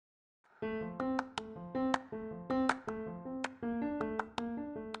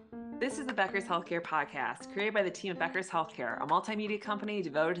This is the Becker's Healthcare Podcast, created by the team at Becker's Healthcare, a multimedia company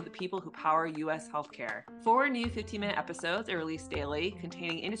devoted to the people who power U.S. healthcare. 4 new 15-minute episodes are released daily,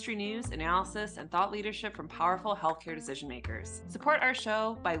 containing industry news, analysis, and thought leadership from powerful healthcare decision makers. Support our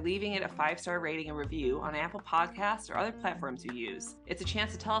show by leaving it a 5-star rating and review on Apple Podcasts or other platforms you use. It's a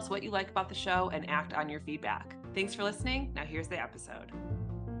chance to tell us what you like about the show and act on your feedback. Thanks for listening. Now here's the episode.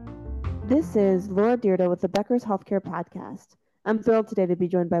 This is Laura Deirdre with the Becker's Healthcare Podcast. I'm thrilled today to be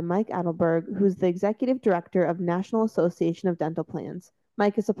joined by Mike Adelberg, who's the Executive Director of National Association of Dental Plans.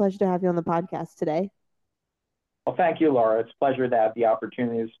 Mike, it's a pleasure to have you on the podcast today. Well, thank you, Laura. It's a pleasure to have the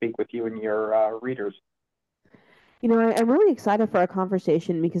opportunity to speak with you and your readers. You know, I'm really excited for our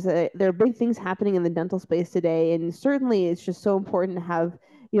conversation because there are big things happening in the dental space today, and certainly it's just so important to have,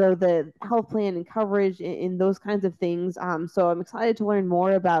 the health plan and coverage in those kinds of things. So I'm excited to learn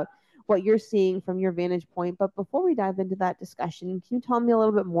more about what you're seeing from your vantage point. But before we dive into that discussion, can you tell me a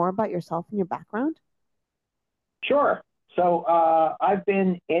little bit more about yourself and your background? Sure. So I've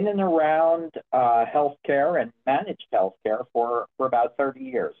been in and around healthcare and managed healthcare for about 30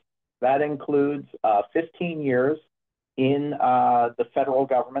 years. That includes 15 years in the federal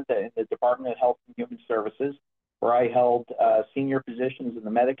government, in the Department of Health and Human Services, where I held senior positions in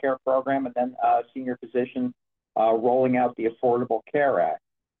the Medicare program and then a senior position rolling out the Affordable Care Act.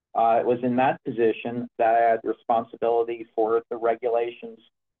 It was in that position that I had responsibility for the regulations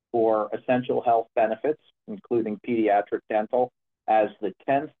for essential health benefits, including pediatric dental as the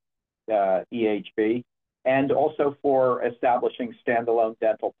 10th EHB, and also for establishing standalone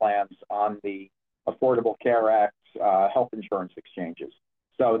dental plans on the Affordable Care Act's health insurance exchanges.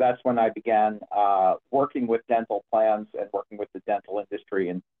 So that's when I began working with dental plans and working with the dental industry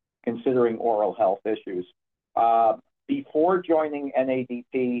and considering oral health issues. Before joining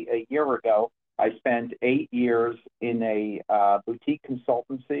NADP a year ago, I spent 8 years in a boutique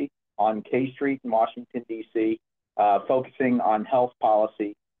consultancy on K Street in Washington, D.C., focusing on health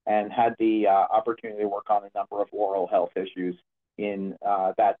policy, and had the opportunity to work on a number of oral health issues in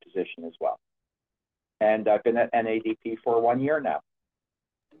that position as well. And I've been at NADP for 1 year now.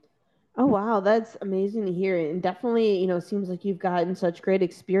 Oh, wow. That's amazing to hear. And definitely, seems like you've gotten such great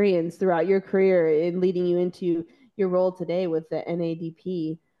experience throughout your career in leading you into your role today with the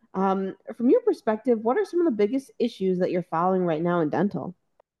NADP. From your perspective, what are some of the biggest issues that you're following right now in dental?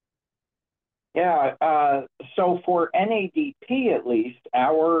 Yeah, so for NADP at least,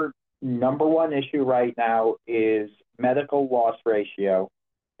 our number one issue right now is medical loss ratio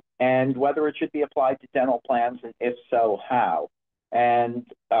and whether it should be applied to dental plans, and if so, how. And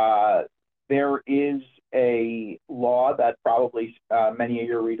there is a law that probably many of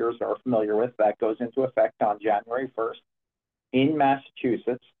your readers are familiar with that goes into effect on January 1st in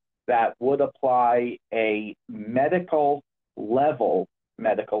Massachusetts that would apply a medical level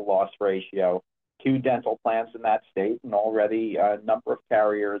medical loss ratio to dental plans in that state. And already a number of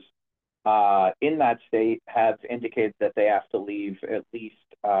carriers in that state have indicated that they have to leave at least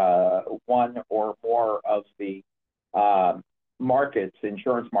one or more of the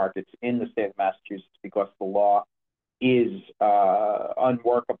insurance markets in the state of Massachusetts, because the law is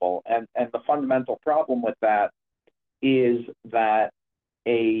unworkable. And the fundamental problem with that is that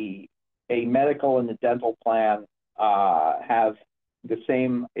a medical and a dental plan have the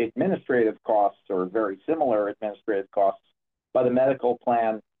same administrative costs or very similar administrative costs, but a medical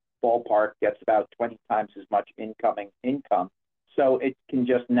plan ballpark gets about 20 times as much income. So it can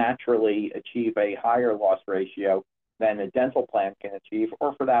just naturally achieve a higher loss ratio than a dental plan can achieve,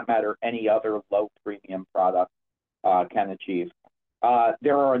 or for that matter, any other low premium product can achieve.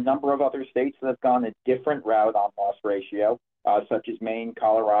 There are a number of other states that have gone a different route on loss ratio, such as Maine,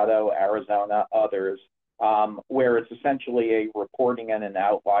 Colorado, Arizona, others, where it's essentially a reporting and an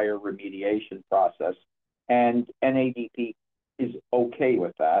outlier remediation process. And NADP is okay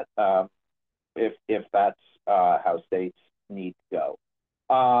with that if that's how states need to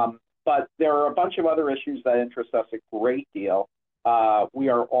go. But there are a bunch of other issues that interest us a great deal. We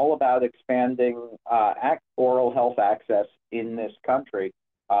are all about expanding oral health access in this country.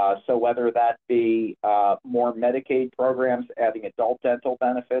 So whether that be more Medicaid programs, adding adult dental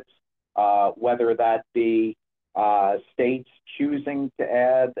benefits, whether that be states choosing to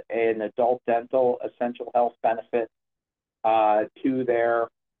add an adult dental essential health benefit to their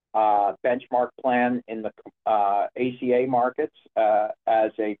benchmark plan in the ACA markets,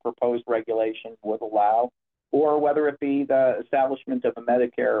 as a proposed regulation would allow, or whether it be the establishment of a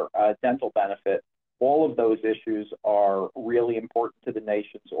Medicare dental benefit. All of those issues are really important to the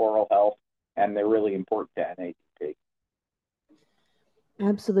nation's oral health, and they're really important to NADP.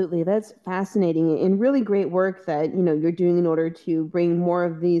 Absolutely. That's fascinating and really great work that, you're doing in order to bring more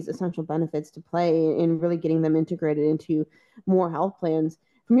of these essential benefits to play and really getting them integrated into more health plans.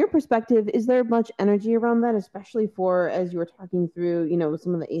 From your perspective, is there much energy around that, especially for, as you were talking through,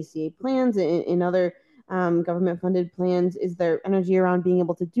 some of the ACA plans and other government funded plans? Is there energy around being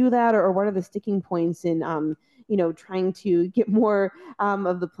able to do that, or what are the sticking points in, trying to get more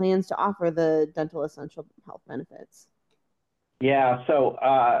of the plans to offer the dental essential health benefits? Yeah, so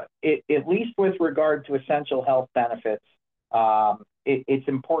at least with regard to essential health benefits, it's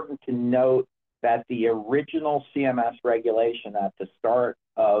important to note that the original CMS regulation at the start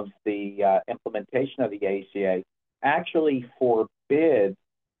of the implementation of the ACA actually forbid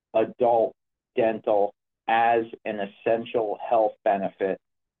adult dental as an essential health benefit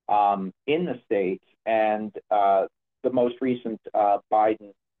in the states. And the most recent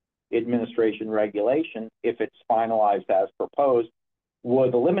Biden administration regulation, if it's finalized as proposed,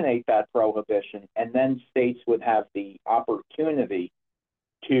 would eliminate that prohibition, and then states would have the opportunity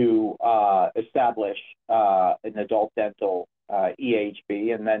to establish an adult dental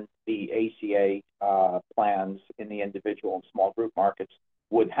EHB, and then the ACA plans in the individual and small group markets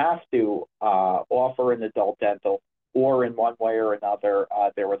would have to offer an adult dental, or in one way or another,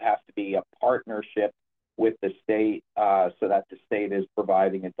 there would have to be a partnership with the state so that the state is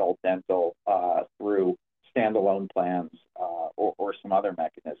providing adult dental through standalone plans or some other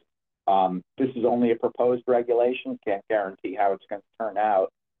mechanism. This is only a proposed regulation, can't guarantee how it's going to turn out,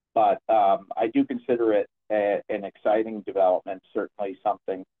 but I do consider it an exciting development, certainly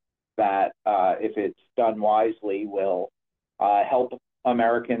something that, if it's done wisely, will help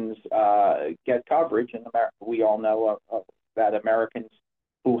Americans get coverage. And we all know that Americans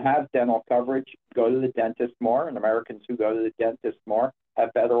who have dental coverage go to the dentist more, and Americans who go to the dentist more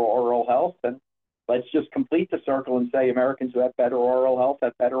have better oral health. And let's just complete the circle and say Americans who have better oral health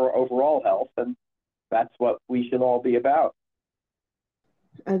have better overall health, and that's what we should all be about.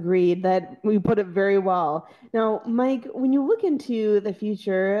 Agreed. That we put it very well. Now, Mike, when you look into the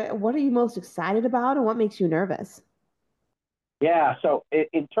future, what are you most excited about and what makes you nervous? Yeah, so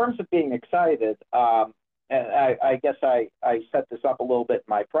in terms of being excited, and I guess I set this up a little bit in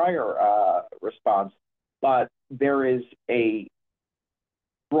my prior response, but there is a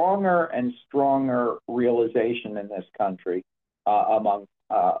stronger and stronger realization in this country among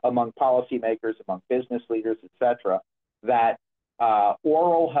policymakers, among business leaders, et cetera, that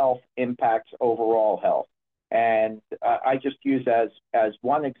oral health impacts overall health. And I just use as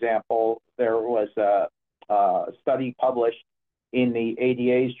one example, there was a study published in the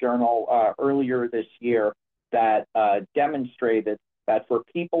ADA's journal earlier this year that demonstrated that for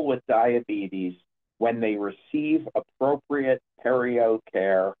people with diabetes, when they receive appropriate perio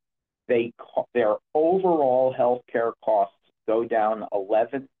care, their overall healthcare costs go down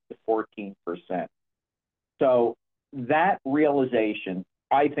 11 to 14%. So that realization,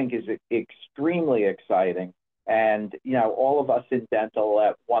 I think, is extremely exciting. And, all of us in dental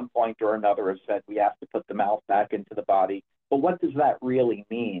at one point or another have said we have to put the mouth back into the body. But what does that really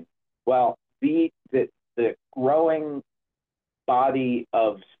mean? Well, the growing body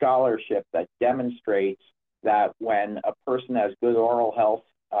of scholarship that demonstrates that when a person has good oral health,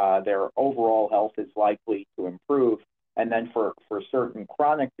 their overall health is likely to improve. And then for certain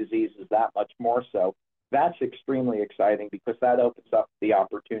chronic diseases, that much more so. That's extremely exciting because that opens up the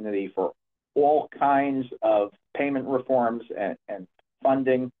opportunity for all kinds of payment reforms and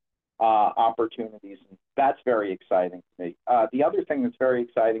funding opportunities. And that's very exciting to me. The other thing that's very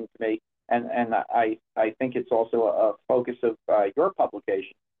exciting to me, and I think it's also a focus of your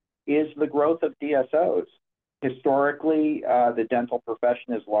publication, is the growth of DSOs. Historically, the dental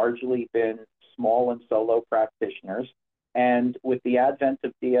profession has largely been small and solo practitioners. And with the advent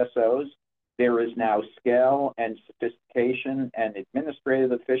of DSOs, there is now scale and sophistication and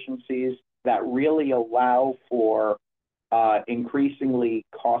administrative efficiencies that really allow for increasingly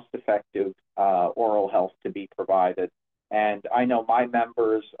cost-effective oral health to be provided. And I know my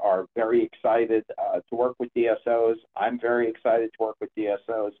members are very excited to work with DSOs. I'm very excited to work with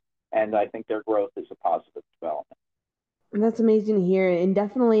DSOs, and I think their growth is a positive development. And that's amazing to hear, and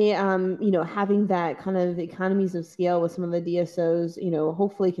definitely, having that kind of economies of scale with some of the DSOs,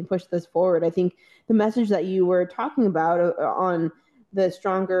 hopefully can push this forward. I think the message that you were talking about on the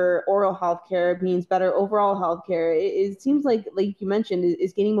stronger oral health care means better overall health care. It seems like you mentioned,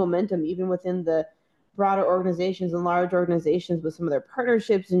 is gaining momentum even within the broader organizations and large organizations with some of their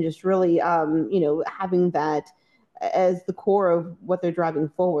partnerships and just really, having that as the core of what they're driving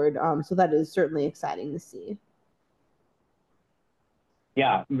forward. So that is certainly exciting to see.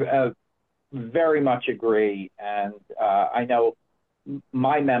 Yeah, very much agree. And I know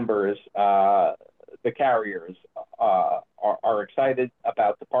my members, the carriers, are excited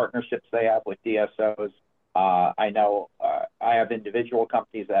about the partnerships they have with DSOs. I know I have individual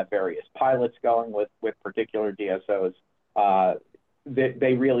companies that have various pilots going with particular DSOs.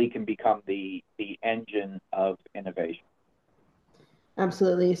 They really can become the engine of innovation.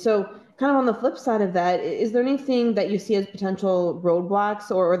 Absolutely. So, kind of on the flip side of that, is there anything that you see as potential roadblocks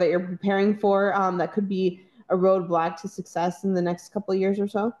or that you're preparing for that could be a roadblock to success in the next couple of years or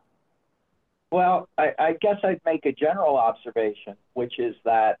so? Well, I guess I'd make a general observation, which is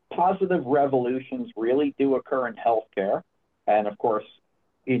that positive revolutions really do occur in healthcare. And of course,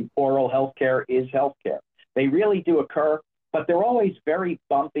 in oral healthcare is healthcare. They really do occur, but they're always very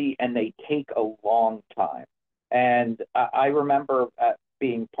bumpy and they take a long time. And I remember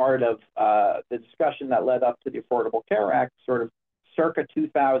being part of the discussion that led up to the Affordable Care Act, sort of circa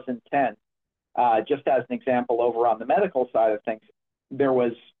 2010. Just as an example, over on the medical side of things, there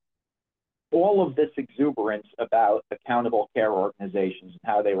was all of this exuberance about accountable care organizations and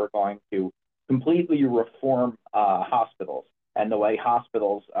how they were going to completely reform hospitals and the way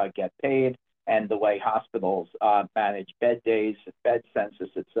hospitals get paid and the way hospitals manage bed days, bed census,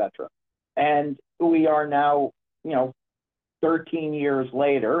 et cetera. And we are now, 13 years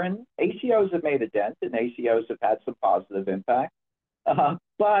later, and ACOs have made a dent and ACOs have had some positive impact.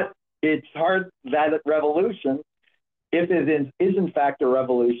 But it's hard that revolution, if it is in fact a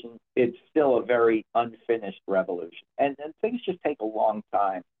revolution, it's still a very unfinished revolution. And things just take a long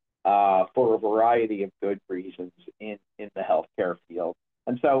time for a variety of good reasons in the healthcare field.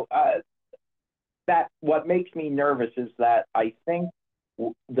 And so that what makes me nervous is that I think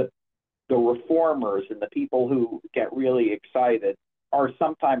the reformers and the people who get really excited are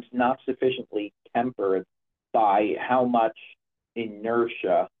sometimes not sufficiently tempered by how much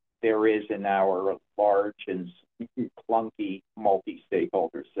inertia there is in our large and clunky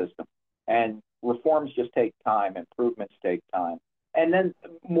multi-stakeholder system. And reforms just take time, improvements take time. And then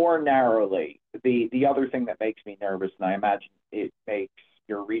more narrowly, the other thing that makes me nervous, and I imagine it makes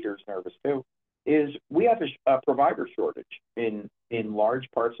your readers nervous too, is we have a provider shortage in large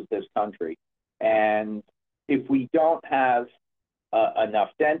parts of this country. And if we don't have enough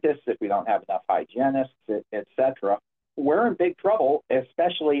dentists, if we don't have enough hygienists, et cetera, we're in big trouble,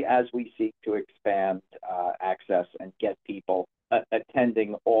 especially as we seek to expand access and get people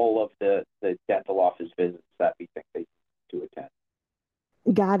attending all of the dental office visits that we think they need to attend.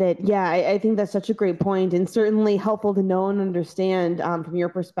 Got it. Yeah, I think that's such a great point and certainly helpful to know and understand from your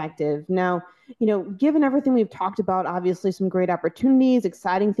perspective. Now, given everything we've talked about, obviously some great opportunities,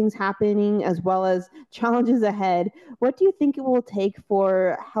 exciting things happening, as well as challenges ahead. What do you think it will take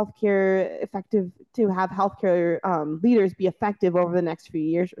for healthcare effective to have healthcare leaders be effective over the next few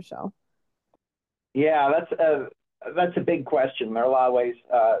years or so? Yeah, that's a big question. There are a lot of ways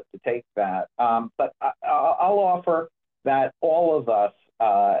to take that, but I'll offer that all of us,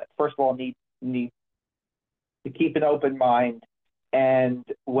 first of all, need to keep an open mind. And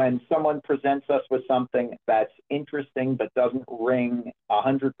when someone presents us with something that's interesting but doesn't ring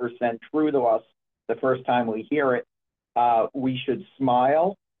 100% true to us the first time we hear it, we should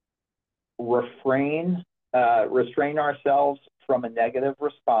smile, restrain ourselves from a negative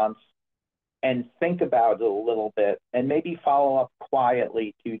response, and think about it a little bit, and maybe follow up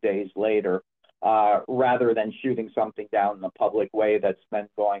quietly 2 days later, rather than shooting something down in a public way that's then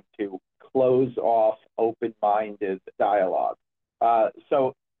going to close off open-minded dialogue.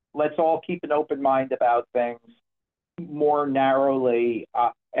 So let's all keep an open mind about things. More narrowly,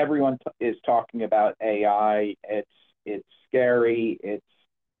 everyone is talking about AI. It's scary. It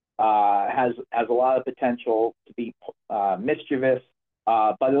has a lot of potential to be mischievous,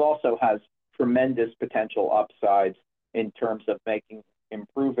 but it also has tremendous potential upsides in terms of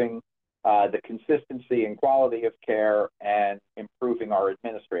improving the consistency and quality of care and improving our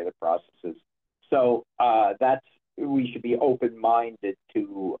administrative processes. So we should be open-minded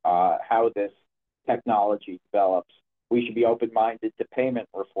to how this technology develops. We should be open-minded to payment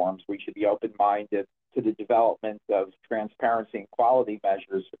reforms. We should be open-minded to the development of transparency and quality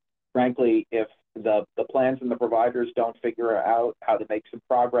measures. Frankly, if the plans and the providers don't figure out how to make some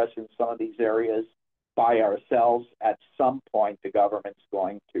progress in some of these areas by ourselves, at some point the government's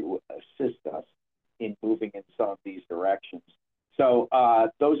going to assist us in moving in some of these directions. So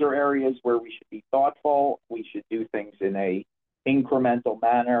those are areas where we should be thoughtful. We should do things in a incremental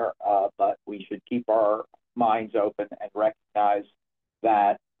manner, but we should keep our minds open and recognize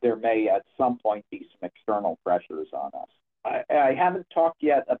that there may at some point be some external pressures on us. I haven't talked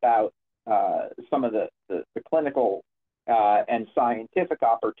yet about some of the clinical and scientific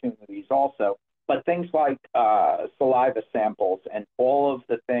opportunities also, but things like saliva samples and all of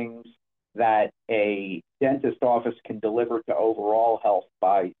the things that a dentist office can deliver to overall health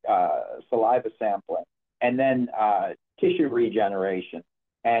by saliva sampling, and then tissue regeneration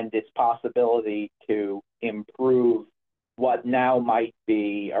and its possibility to improve what now might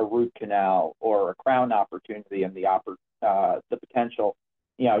be a root canal or a crown opportunity, and the potential,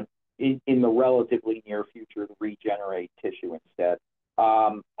 in the relatively near future to regenerate tissue instead.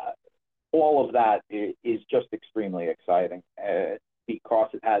 All of that is just extremely exciting because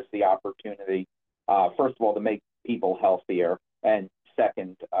it has the opportunity, first of all, to make people healthier, and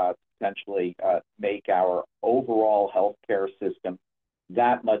second, potentially make our overall healthcare system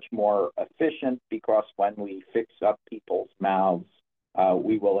that much more efficient, because when we fix up people's mouths,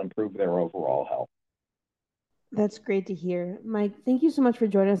 we will improve their overall health. That's great to hear. Mike, thank you so much for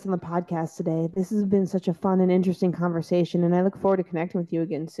joining us on the podcast today. This has been such a fun and interesting conversation, and I look forward to connecting with you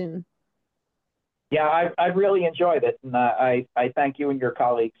again soon. Yeah, I've really enjoyed it, and I thank you and your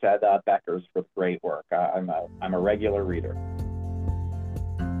colleagues at Becker's for the great work. I'm a regular reader.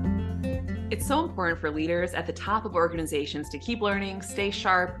 It's so important for leaders at the top of organizations to keep learning, stay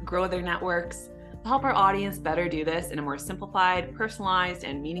sharp, grow their networks. To help our audience better do this in a more simplified, personalized,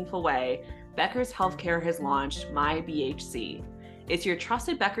 and meaningful way, Becker's Healthcare has launched My BHC. It's your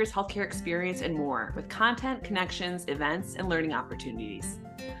trusted Becker's Healthcare experience and more, with content, connections, events, and learning opportunities.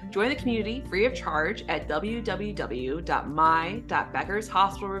 Join the community free of charge at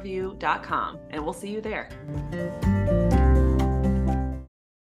www.my.beckershospitalreview.com, and we'll see you there.